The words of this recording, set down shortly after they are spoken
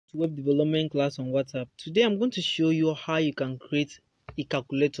Web development class on WhatsApp. Today I'm going to show you how you can create a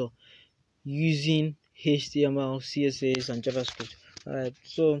calculator using HTML, CSS and JavaScript. Alright,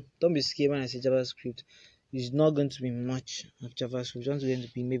 so don't be scared when I say JavaScript. It's not going to be much of JavaScript. It's going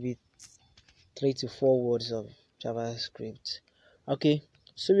to be maybe 3 to 4 words of JavaScript. Okay,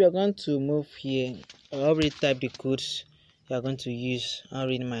 so we are going to move here. I already typed the codes we are going to use. I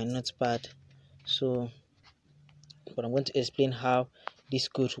already in my notepad. But I'm going to explain how this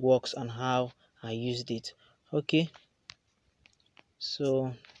code works and how I used it. Okay,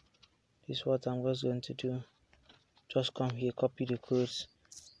 so this is what I'm just going to do. Just come here, copy the codes.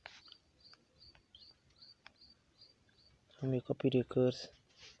 Copy the codes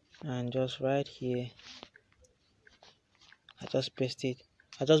and just right here I just paste it.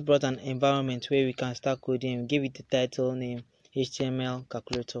 I just brought an environment where we can start coding. Give it the title name HTML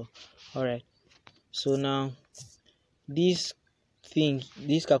calculator. Alright, so now this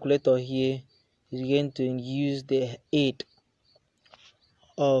calculator here is going to use the aid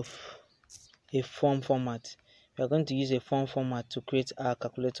of a form format. We are going to use a form format to create our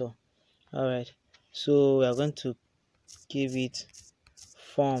calculator. Alright, so we are going to give it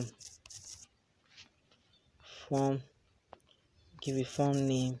form, give it form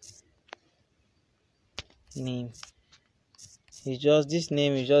name. It's just this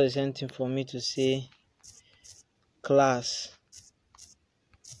name is just the same thing for me to say class.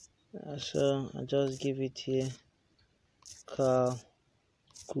 So I just give it here calculator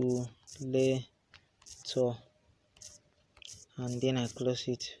and then I close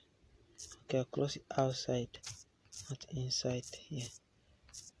it. Okay, I close it outside, not inside here.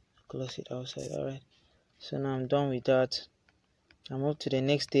 Close it outside. Alright, so now I'm done with that. I move to the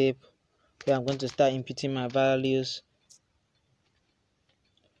next step where I'm going to start inputting my values.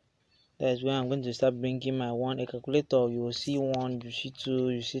 That is where I'm going to start bringing my a calculator. You will see 1, you see 2,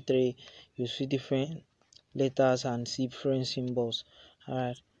 you see 3, you see different letters and see different symbols.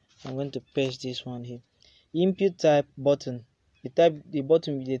 Alright, I'm going to paste this one here. Input type button. The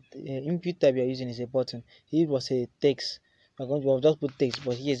button, the input type you are using is a button. Here it was a text. I'm going to just put text,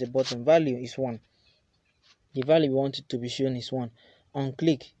 but here is a button. Value is 1. The value we want it to be shown is 1. On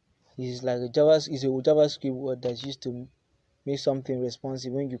click is like a JavaScript word that's used to make something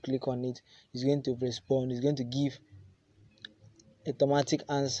responsive. When you click on it, it's going to respond. It's going to give automatic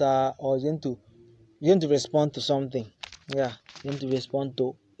answer, or it's going to respond to something. Yeah, it's going to respond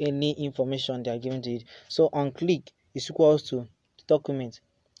to any information they are giving to it. So on click is equals to document.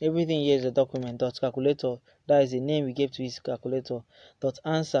 Everything here is a document. Dot calculator, that is the name we gave to his calculator. Dot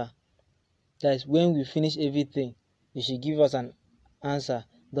answer, that is when we finish everything, it should give us an answer.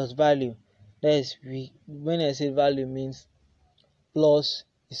 Dot value, that is when I say value means plus,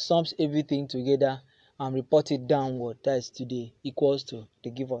 it sums everything together and report it downward. That is today equals to, they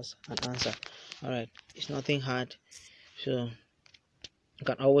give us an answer. Alright, it's nothing hard, so you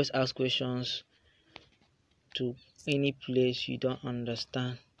can always ask questions to any place you don't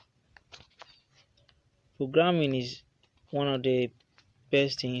understand. Programming is one of the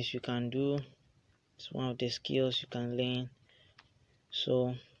best things you can do. It's one of the skills you can learn.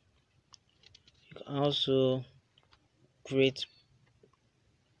 So you can also create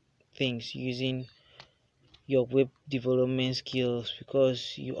things using your web development skills,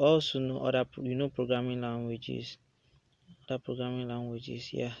 because you also know programming languages.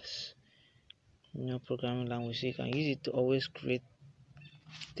 Yes, programming language, so you can use it to always create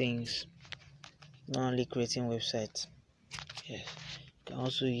things, not only creating websites. Yes, you can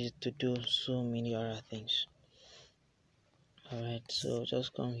also use it to do so many other things. Alright, so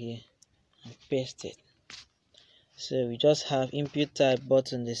just come here and paste it. So we just have input type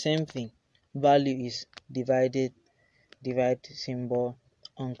button, the same thing. Value is divide symbol.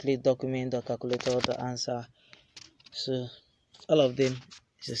 On click document, the calculator, the answer. So all of them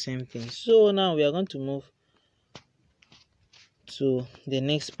is the same thing. So now we are going to move to the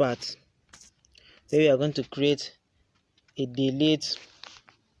next part, where we are going to create a delete,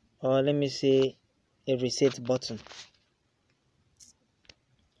 or let me say a reset button.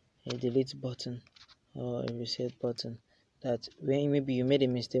 A delete button or a reset button, that when maybe you made a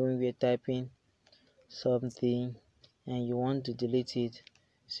mistake when you were typing something and you want to delete it,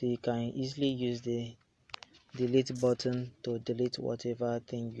 so you can easily use the delete button to delete whatever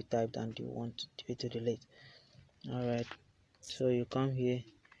thing you typed and you want to delete. Alright, so you come here.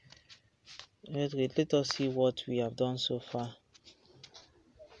 Let us see what we have done so far.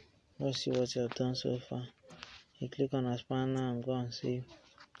 Let's see what you have done so far. You click on Asana and go and see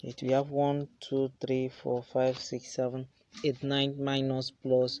it. We have 1, 2, 3, 4, 5, 6, 7, 8, 9, minus,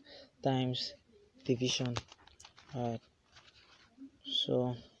 plus, times, division. Alright,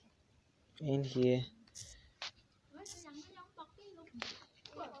 so in here,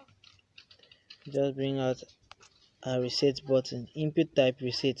 just bring out a reset button. Input type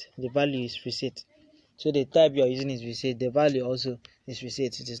reset, the value is reset. So the type you are using is reset, the value also is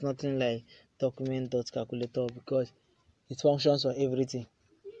reset. It is nothing like document.calculator because it functions on everything.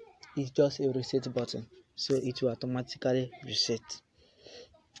 It's just a reset button, so it will automatically reset.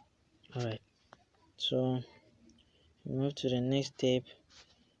 Alright, so move to the next step.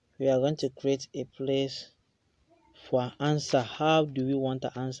 We are going to create a place for answer. How do we want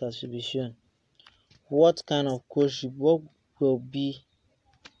the answer to be shown? What kind of code what will be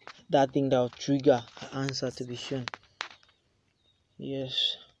that thing that will trigger an answer to be shown?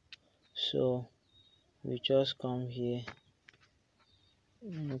 Yes, so we just come here,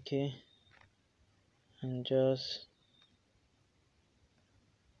 okay, and just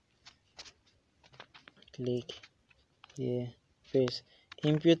click here, press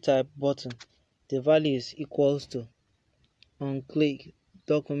input type button. The value is equals to, on click,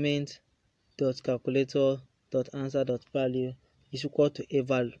 document.calculator.answer.value is equal to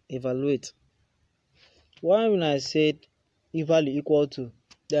evaluate. Why when I said value equal to,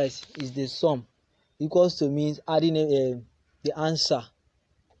 that is the sum. Equals to means adding the answer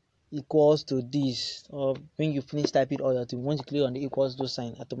equals to this, or when you finish typing all your thing, once you click on the equals to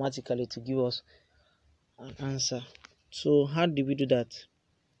sign, automatically to give us an answer. So how do we do that?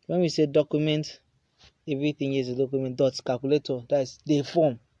 When we say document, everything is a document dot calculator, that's the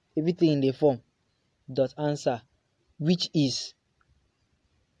form, everything in the form dot answer, which is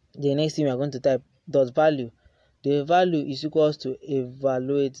the next thing we are going to type, dot value. The value is equals to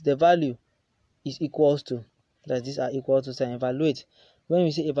evaluate. The value is equals to, that these are equal to sign, evaluate. When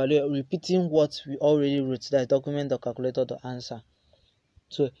we say evaluate, repeating what we already wrote, that document.calculator.answer.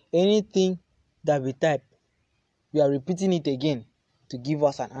 So anything that we type, we are repeating it again to give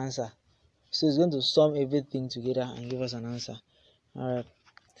us an answer. So it's going to sum everything together and give us an answer. Alright,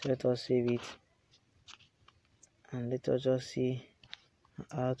 so let us save it and let us just see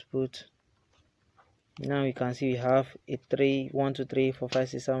output. Now you can see we have a 1 2 3 4 5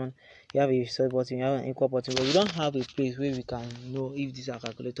 6 7. You have a reset button, you have an equal button, but we don't have a place where we can know if this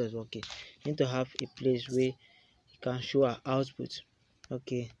calculator is working. You need to have a place where you can show our output.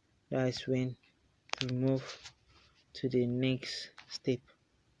 Okay, that is when we move to the next step.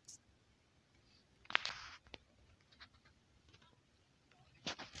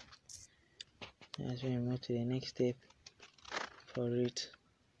 That's when we move to the next step for it.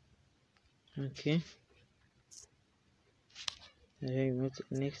 Okay, and then we move to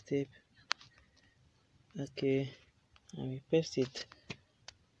the next step. Okay, and we paste it.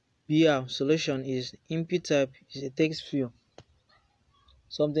 BR solution is input type is a text field,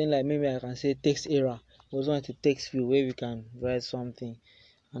 something like maybe I can say text error. We also want a text field where we can write something,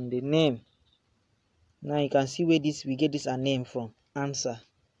 and the name. Now you can see where this we get this a name from. Answer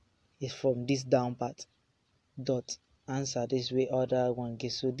is from this down part. Dot answer, this way other one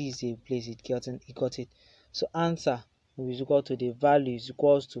gets. So this is a place it got it. So answer is equal to the value is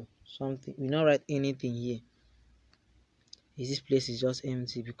equals to something. We not write anything here. This place is just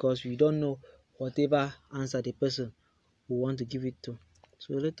empty because we don't know whatever answer the person will want to give it to.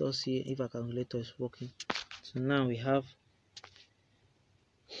 So let us see if our calculator is working. So now we have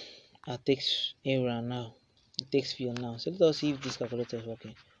a text error now, the text field now. So let us see if this calculator is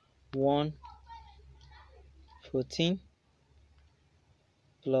working. 1 14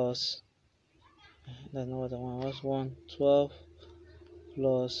 plus, that's not what I want, was 1 12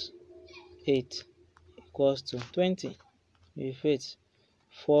 plus 8 equals to 20. If it's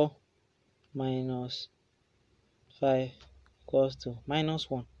 4 minus 5 equals to minus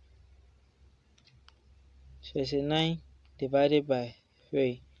 1. So it's a 9 divided by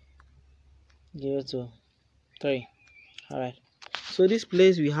 3 0 to 3. Alright, so this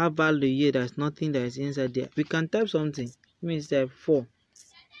place we have value here, there's nothing that is inside there. We can type something. It means type 4.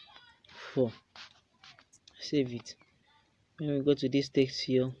 Save it. When we go to this text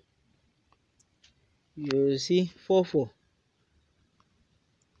field, you will see 44.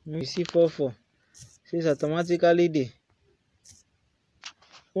 When you see 44, so it's automatically there.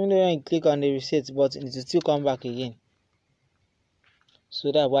 Even when you click on the reset button, it will still come back again.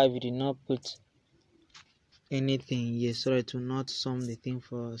 So that's why we did not put anything here, so it will not sum the thing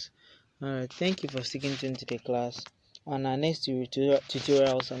for us. Alright, thank you for sticking to the class. On our next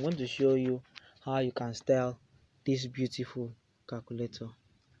tutorials, I'm going to show you how you can style this beautiful calculator.